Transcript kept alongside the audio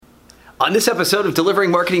On this episode of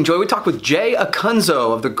Delivering Marketing Joy, we talk with Jay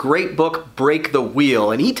Acunzo of the great book, Break the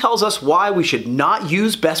Wheel, and he tells us why we should not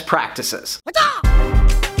use best practices.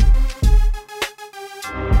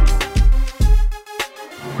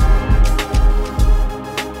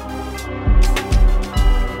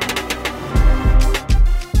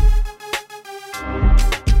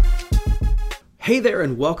 Hey there,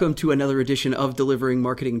 and welcome to another edition of Delivering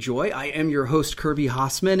Marketing Joy. I am your host, Kirby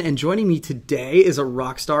Hassman, and joining me today is a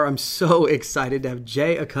rock star. I'm so excited to have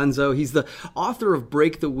Jay Acunzo. He's the author of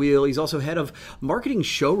Break the Wheel. He's also head of Marketing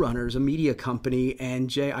Showrunners, a media company. And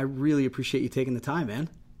Jay, I really appreciate you taking the time, man.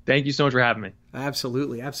 Thank you so much for having me.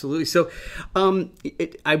 Absolutely, absolutely. So I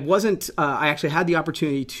actually had the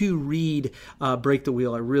opportunity to read Break the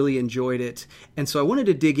Wheel. I really enjoyed it. And so I wanted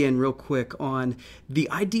to dig in real quick on the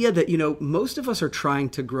idea that, most of us are trying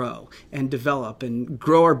to grow and develop and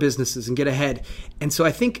grow our businesses and get ahead. And so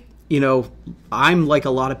I think, I'm like a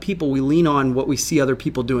lot of people, we lean on what we see other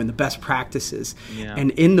people doing, the best practices. Yeah.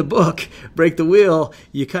 And in the book, Break the Wheel,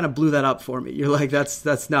 you kind of blew that up for me. You're like,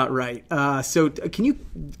 that's not right. So can you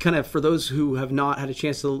kind of, for those who have not had a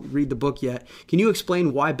chance to read the book yet, can you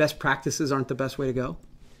explain why best practices aren't the best way to go?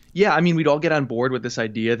 Yeah, we'd all get on board with this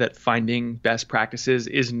idea that finding best practices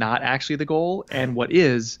is not actually the goal. And what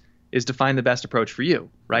is to find the best approach for you,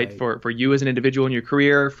 right? For you as an individual in your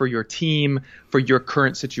career, for your team, for your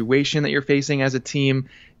current situation that you're facing as a team.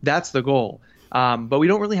 That's the goal. But we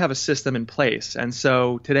don't really have a system in place. And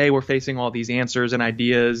so today we're facing all these answers and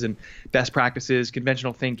ideas and best practices,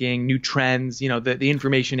 conventional thinking, new trends. The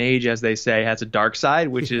information age, as they say, has a dark side,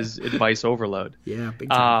 which is advice overload. Yeah,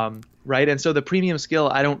 big time. Right. And so the premium skill,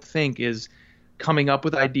 I don't think, is coming up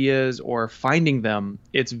with ideas or finding them.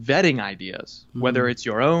 It's vetting ideas, whether it's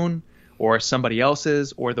your own or somebody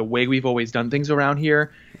else's or the way we've always done things around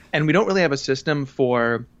here. And we don't really have a system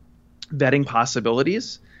for vetting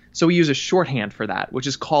possibilities. So we use a shorthand for that, which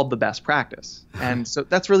is called the best practice. And so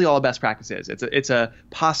that's really all a best practice is. It's a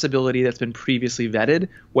possibility that's been previously vetted,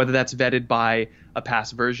 whether that's vetted by a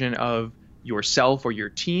past version of yourself or your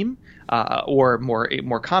team, or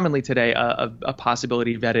more commonly today, a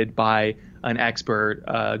possibility vetted by an expert,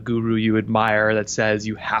 guru you admire that says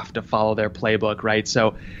you have to follow their playbook, right?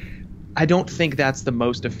 So I don't think that's the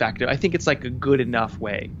most effective. I think it's like a good enough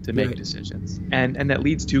way to make decisions. And that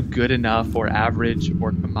leads to good enough or average or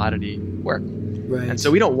commodity work. Right. And so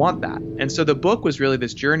we don't want that. And so the book was really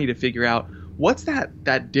this journey to figure out what's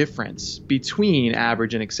that difference between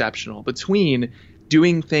average and exceptional, between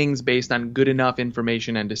doing things based on good enough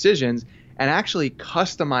information and decisions and actually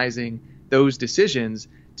customizing those decisions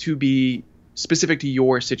to be specific to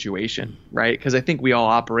your situation, right? Because I think we all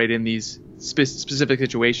operate in these specific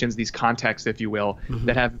situations, these contexts, if you will,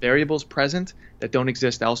 that have variables present that don't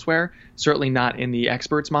exist elsewhere, certainly not in the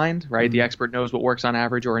expert's mind, right? The expert knows what works on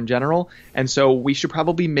average or in general. And so we should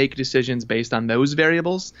probably make decisions based on those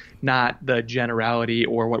variables, not the generality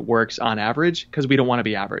or what works on average, because we don't want to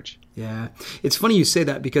be average. Yeah. It's funny you say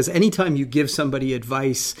that because anytime you give somebody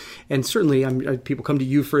advice, and certainly people come to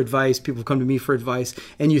you for advice, people come to me for advice,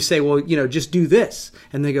 and you say, well, just do this.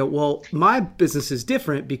 And they go, well, my business is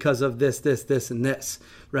different because of this, and this,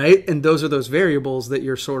 right? And those are those variables that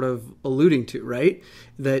you're sort of alluding to, right?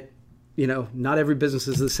 That, not every business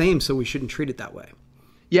is the same, so we shouldn't treat it that way.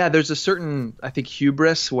 Yeah, there's a certain, I think,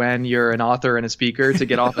 hubris when you're an author and a speaker to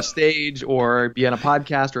get off a stage or be on a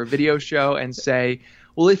podcast or a video show and say,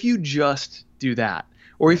 well, if you just do that,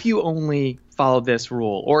 or if you only follow this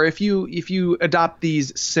rule, or if you adopt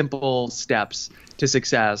these simple steps to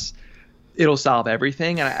success, it'll solve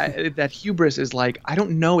everything. And that hubris is like, I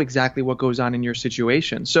don't know exactly what goes on in your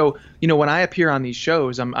situation. So, when I appear on these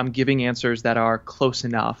shows, I'm giving answers that are close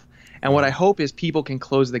enough. And what I hope is people can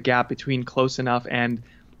close the gap between close enough and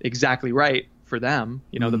exactly right for them,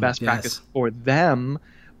 the best practice for them,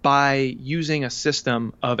 by using a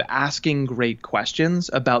system of asking great questions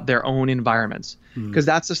about their own environments, because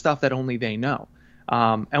that's the stuff that only they know.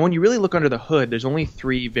 And when you really look under the hood, there's only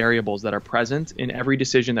 3 variables that are present in every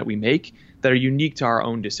decision that we make that are unique to our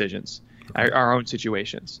own decisions, our own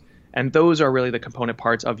situations. And those are really the component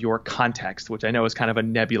parts of your context, which I know is kind of a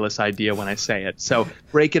nebulous idea when I say it. So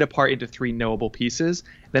break it apart into 3 knowable pieces,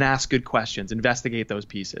 then ask good questions, investigate those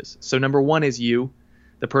pieces. So number 1 is you,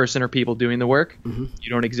 the person or people doing the work.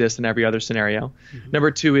 You don't exist in every other scenario.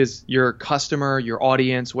 Number 2 is your customer, your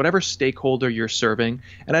audience, whatever stakeholder you're serving.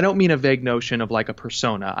 And I don't mean a vague notion of like a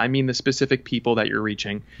persona. I mean the specific people that you're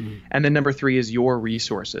reaching. And then number 3 is your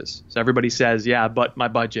resources. So everybody says, yeah, but my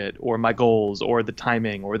budget or my goals or the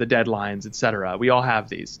timing or the deadlines, etc. We all have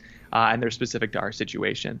these, and they're specific to our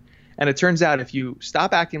situation. And it turns out if you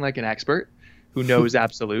stop acting like an expert who knows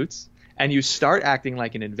absolutes and you start acting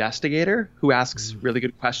like an investigator who asks really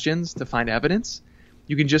good questions to find evidence,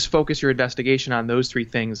 you can just focus your investigation on those three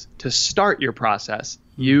things to start your process.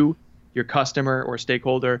 You, your customer or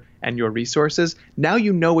stakeholder, and your resources. Now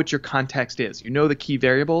you know what your context is. You know the key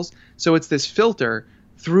variables. So it's this filter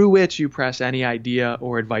through which you press any idea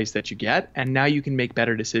or advice that you get. And now you can make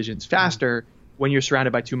better decisions faster when you're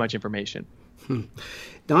surrounded by too much information.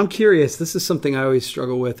 Now I'm curious. This is something I always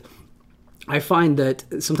struggle with. I find that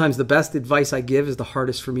sometimes the best advice I give is the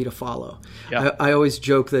hardest for me to follow. Yeah. I always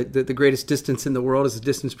joke that the greatest distance in the world is the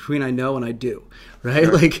distance between I know and I do, right?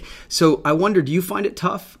 Sure. So I wonder, do you find it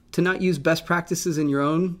tough to not use best practices in your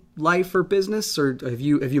own life or business, or have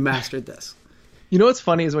you mastered this? You know what's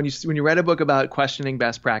funny is when you read a book about questioning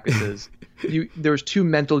best practices, there's two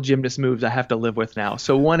mental gymnast moves I have to live with now.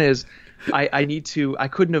 So one is I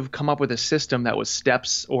couldn't have come up with a system that was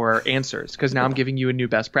steps or answers, because now I'm giving you a new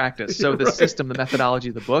best practice. So the system, the methodology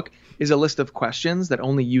of the book is a list of questions that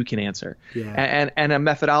only you can answer, and a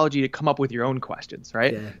methodology to come up with your own questions,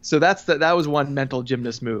 right? Yeah. So that was one mental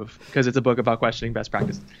gymnast move, because it's a book about questioning best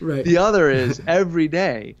practices. Right. The other is every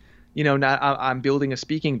day, I'm building a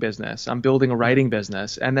speaking business, I'm building a writing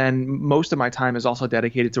business, and then most of my time is also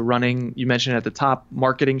dedicated to running, you mentioned at the top,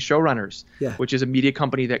 Marketing Showrunners, which is a media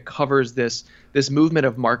company that covers this movement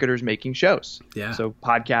of marketers making shows. Yeah. So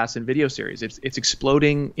podcasts and video series. It's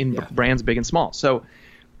exploding in brands big and small. So,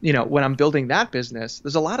 when I'm building that business,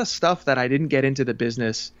 there's a lot of stuff that I didn't get into the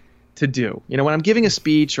business to do. When I'm giving a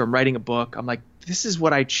speech or I'm writing a book, I'm like, this is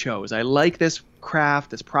what I chose. I like this craft,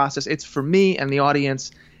 this process. It's for me and the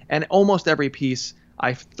audience. And almost every piece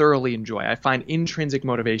I thoroughly enjoy. I find intrinsic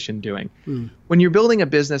motivation doing. When you're building a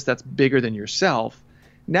business that's bigger than yourself,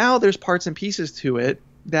 now there's parts and pieces to it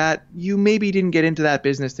that you maybe didn't get into that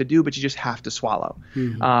business to do, but you just have to swallow.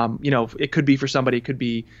 It could be for somebody, it could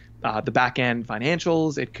be the back end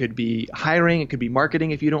financials, it could be hiring, it could be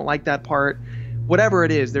marketing if you don't like that part. Whatever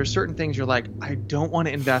it is, there's certain things you're like, I don't want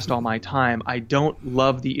to invest all my time. I don't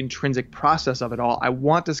love the intrinsic process of it all. I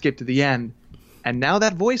want to skip to the end. And now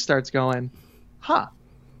that voice starts going, well,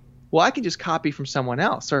 I can just copy from someone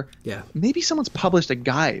else. Or maybe someone's published a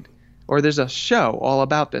guide, or there's a show all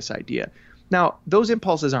about this idea. Now, those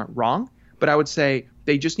impulses aren't wrong, but I would say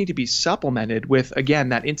they just need to be supplemented with, again,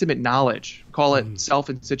 that intimate knowledge, call it self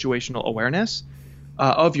and situational awareness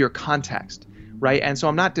of your context, right? And so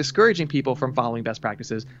I'm not discouraging people from following best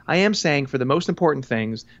practices. I am saying for the most important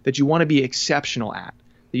things that you want to be exceptional at,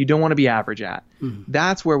 that you don't want to be average at,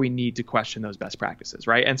 that's where we need to question those best practices,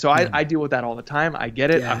 right? And so I deal with that all the time. I get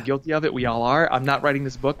it. I'm guilty of it. We all are. I'm not writing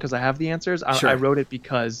this book because I have the answers. I wrote it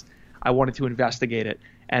because I wanted to investigate it.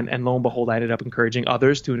 And lo and behold, I ended up encouraging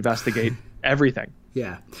others to investigate everything.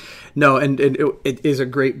 Yeah. No, and it is a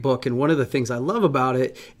great book. And one of the things I love about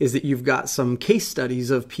it is that you've got some case studies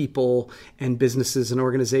of people and businesses and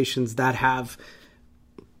organizations that have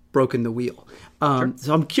broken the wheel.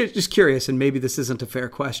 So I'm just curious, and maybe this isn't a fair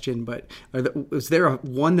question, but was there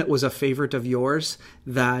one that was a favorite of yours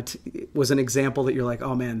that was an example that you're like,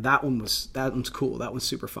 oh man, that one's cool. That one's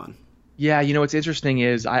super fun. Yeah, what's interesting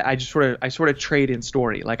is I sort of trade in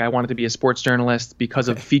story. Like I wanted to be a sports journalist because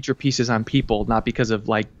of feature pieces on people, not because of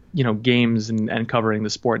games and covering the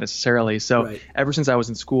sport necessarily. So ever since I was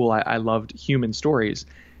in school, I loved human stories,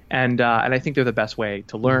 and I think they're the best way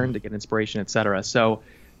to learn, to get inspiration, etc. So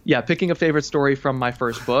yeah, picking a favorite story from my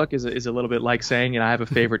first book is a little bit like saying, I have a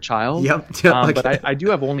favorite child. But I do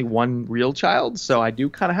have only one real child, so I do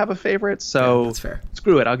kind of have a favorite. So that's fair.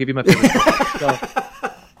 Screw it, I'll give you my favorite story. So,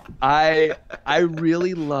 I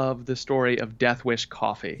really love the story of Death Wish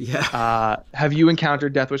Coffee. Yeah. Have you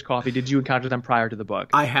encountered Death Wish Coffee? Did you encounter them prior to the book?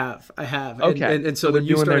 I have. Okay. And so when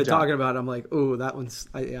you started talking about it, I'm like, oh, that one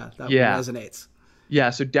resonates.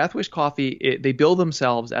 Yeah, so Death Wish Coffee, they bill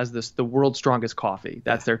themselves as the world's strongest coffee.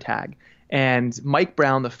 That's their tag. And Mike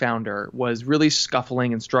Brown, the founder, was really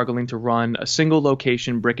scuffling and struggling to run a single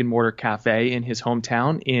location brick and mortar cafe in his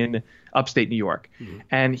hometown in upstate New York.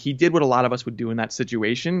 And he did what a lot of us would do in that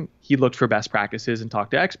situation. He looked for best practices and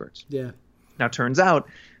talked to experts. Yeah. Now, turns out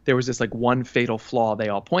there was this one fatal flaw they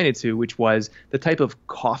all pointed to, which was the type of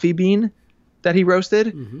coffee bean that he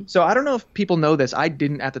roasted. So I don't know if people know this. I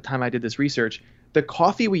didn't at the time I did this research. The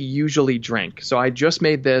coffee we usually drink. So I just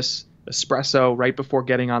made this espresso right before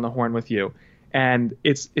getting on the horn with you. And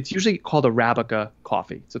it's usually called Arabica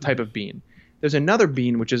coffee. It's a type of bean. There's another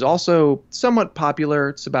bean which is also somewhat popular.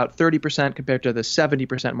 It's about 30% compared to the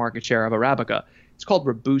 70% market share of Arabica. It's called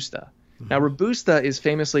Robusta. Now, Robusta is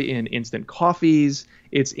famously in instant coffees.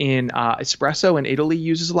 It's in espresso, and Italy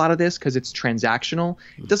uses a lot of this because it's transactional.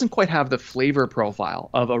 It doesn't quite have the flavor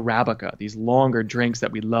profile of Arabica, these longer drinks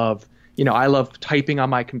that we love I love typing on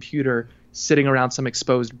my computer, sitting around some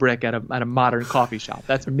exposed brick at a modern coffee shop.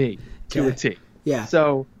 That's me to a T. Yeah.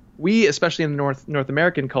 So we, especially in the North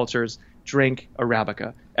American cultures, drink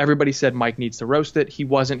Arabica. Everybody said Mike needs to roast it. He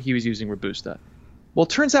wasn't. He was using Robusta. Well, it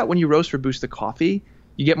turns out when you roast Robusta coffee,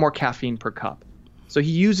 you get more caffeine per cup. So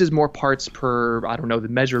he uses more parts per, I don't know the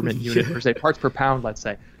measurement unit per se, parts per pound, let's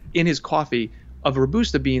say, in his coffee of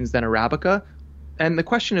Robusta beans than Arabica. And the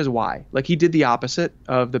question is why? Like, he did the opposite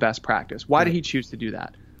of the best practice. Why did he choose to do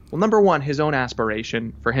that? Well, number one, his own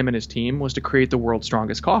aspiration for him and his team was to create the world's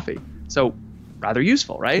strongest coffee. So rather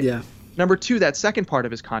useful, right? Yeah. Number two, that second part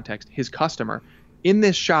of his context, his customer. In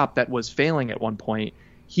this shop that was failing at one point,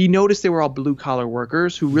 he noticed they were all blue-collar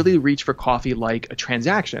workers who really reached for coffee like a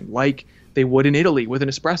transaction, like they would in Italy with an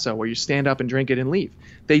espresso where you stand up and drink it and leave.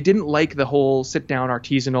 They didn't like the whole sit-down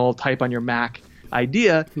artisanal type on your Mac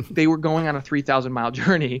idea. They were going on a 3,000-mile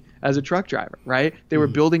journey as a truck driver, right? They were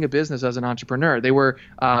building a business as an entrepreneur. They were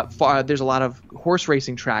there's a lot of horse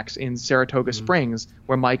racing tracks in Saratoga Springs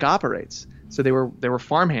where Mike operates. So they were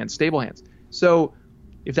farmhands, stable hands. So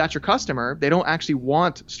if that's your customer, they don't actually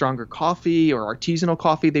want stronger coffee or artisanal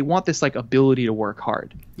coffee. They want this like ability to work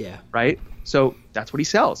hard. Yeah. Right? So that's what he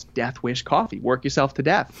sells. Death Wish coffee. Work yourself to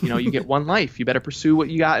death. You get one life. You better pursue what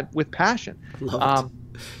you got with passion. Love it.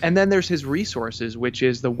 And then there's his resources, which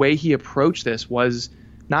is the way he approached this was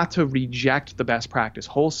not to reject the best practice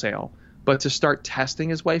wholesale, but to start testing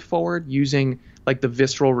his way forward using like the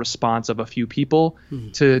visceral response of a few people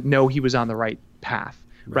to know he was on the right path.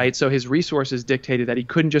 Right. So his resources dictated that he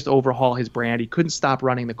couldn't just overhaul his brand. He couldn't stop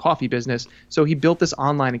running the coffee business. So he built this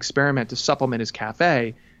online experiment to supplement his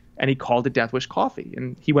cafe, and he called it Death Wish Coffee.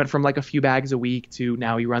 And he went from like a few bags a week to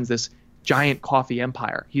now he runs this giant coffee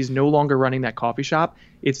empire. He's no longer running that coffee shop.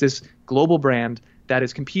 It's this global brand that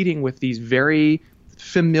is competing with these very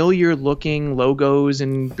familiar looking logos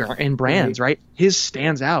and brands, right? His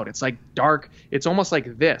stands out. It's like dark. It's almost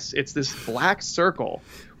like this. It's this black circle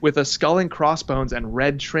with a skull and crossbones and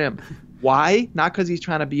red trim. Why? Not because he's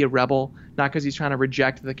trying to be a rebel, not because he's trying to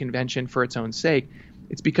reject the convention for its own sake.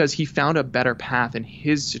 It's because he found a better path in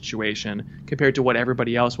his situation compared to what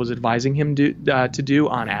everybody else was advising him to do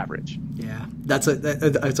on average. Yeah, that's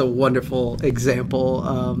a wonderful example,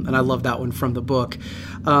 and I love that one from the book.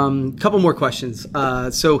 Couple more questions.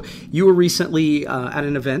 So you were recently at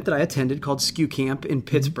an event that I attended called SKU Camp in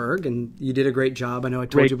Pittsburgh, and you did a great job. I know I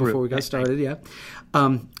told you before we got started. Yeah.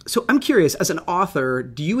 So I'm curious, as an author,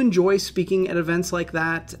 do you enjoy speaking at events like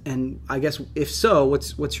that? And I guess if so,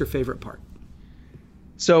 what's your favorite part?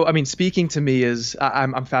 So, I mean, speaking to me is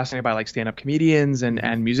I'm fascinated by like stand-up comedians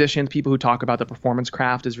and musicians. People who talk about the performance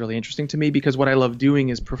craft is really interesting to me because what I love doing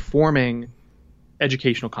is performing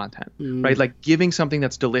educational content, right? Like giving something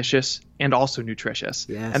that's delicious and also nutritious.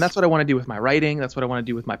 Yes. And that's what I want to do with my writing. That's what I want to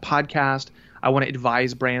do with my podcast. I want to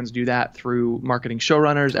advise brands do that through marketing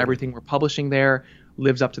showrunners. Everything we're publishing there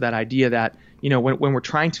lives up to that idea that, when we're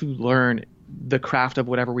trying to learn the craft of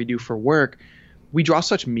whatever we do for work, we draw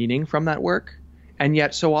such meaning from that work. And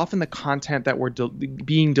yet so often the content that we're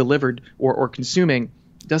being delivered or consuming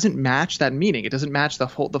doesn't match that meaning. It doesn't match the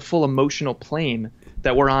full emotional plane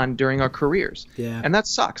that we're on during our careers. Yeah. And that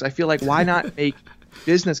sucks. I feel like why not make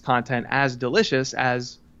business content as delicious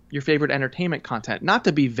as your favorite entertainment content? Not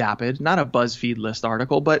to be vapid, not a BuzzFeed list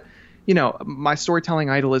article, but my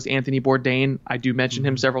storytelling idol is Anthony Bourdain. I do mention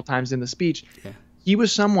him several times in the speech. Yeah. He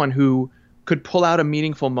was someone who could pull out a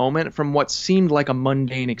meaningful moment from what seemed like a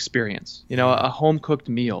mundane experience, a home-cooked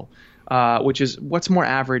meal, which is what's more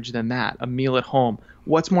average than that, a meal at home?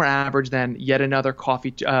 What's more average than yet another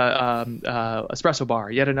coffee espresso bar,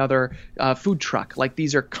 yet another food truck? Like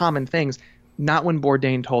these are common things. Not when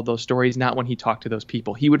Bourdain told those stories, not when he talked to those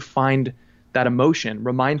people. He would find that emotion,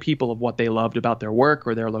 remind people of what they loved about their work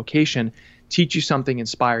or their location, teach you something,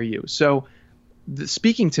 inspire you. So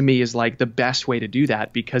speaking to me is like the best way to do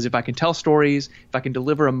that, because if I can tell stories, if I can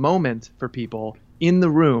deliver a moment for people in the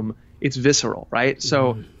room, it's visceral, right?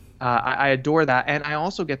 So I adore that. And I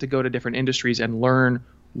also get to go to different industries and learn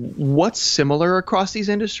what's similar across these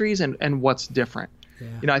industries and what's different.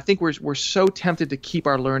 Yeah. I think we're so tempted to keep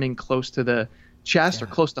our learning close to the chest or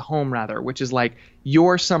close to home rather, which is like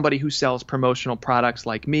you're somebody who sells promotional products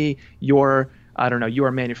like me. You're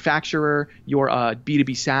a manufacturer, you're a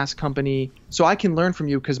B2B SaaS company. So I can learn from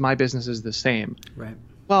you because my business is the same. Right.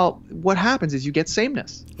 Well, what happens is you get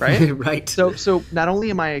sameness, right? Right. So not only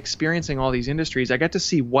am I experiencing all these industries, I get to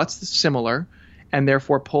see what's similar and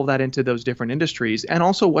therefore pull that into those different industries and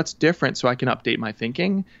also what's different so I can update my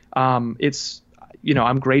thinking. I'm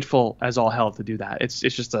grateful as all hell to do that. It's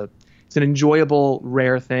just it's an enjoyable,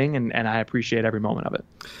 rare thing, and I appreciate every moment of it.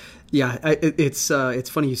 Yeah, it's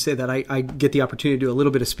funny you say that. I get the opportunity to do a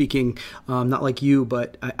little bit of speaking, not like you,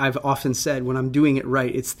 but I've often said when I'm doing it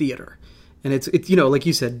right, it's theater. And it's like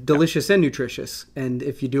you said, delicious and nutritious. And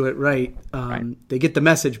if you do it right, they get the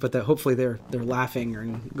message, but that hopefully they're laughing or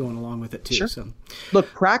going along with it too. Sure. So,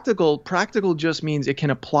 look, practical just means it can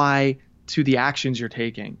apply to the actions you're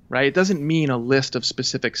taking, right? It doesn't mean a list of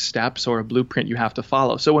specific steps or a blueprint you have to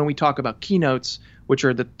follow. So when we talk about keynotes, which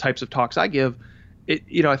are the types of talks I give,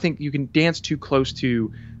 I think you can dance too close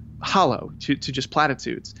to hollow, to just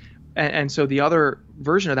platitudes. And so the other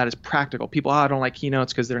version of that is practical. People, I don't like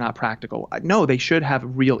keynotes because they're not practical. No, they should have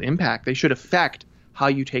real impact. They should affect how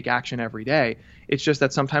you take action every day. It's just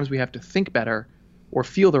that sometimes we have to think better or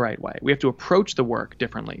feel the right way. We have to approach the work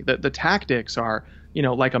differently. The tactics are,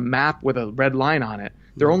 like a map with a red line on it.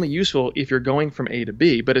 They're only useful if you're going from A to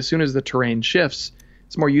B. But as soon as the terrain shifts,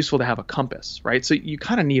 it's more useful to have a compass, right? So you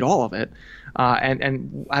kind of need all of it.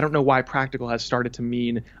 And I don't know why practical has started to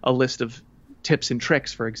mean a list of tips and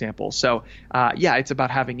tricks, for example. So it's about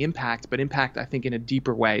having impact, but impact, I think, in a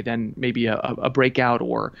deeper way than maybe a breakout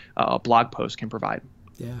or a blog post can provide.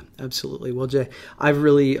 Yeah, absolutely. Well, Jay, I've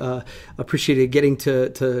really appreciated getting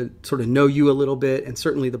to sort of know you a little bit, and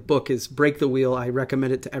certainly the book is Break the Wheel. I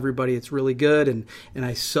recommend it to everybody. It's really good, and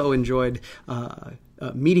I so enjoyed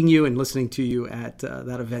meeting you and listening to you at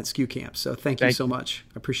that event, SKU Camp. So thank you so much.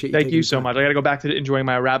 I appreciate you. Thank you so much. I got to go back to enjoying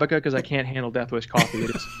my Arabica because I can't handle Death Wish coffee.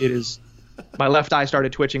 It is. My left eye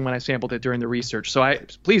started twitching when I sampled it during the research. So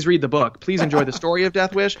please read the book. Please enjoy the story of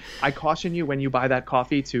Death Wish. I caution you when you buy that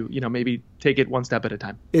coffee to, maybe take it one step at a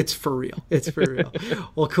time. It's for real. It's for real.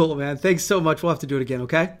 Well, cool, man. Thanks so much. We'll have to do it again,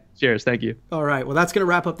 okay? Cheers. Thank you. All right. Well, that's going to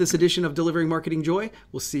wrap up this edition of Delivering Marketing Joy.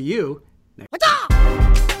 We'll see you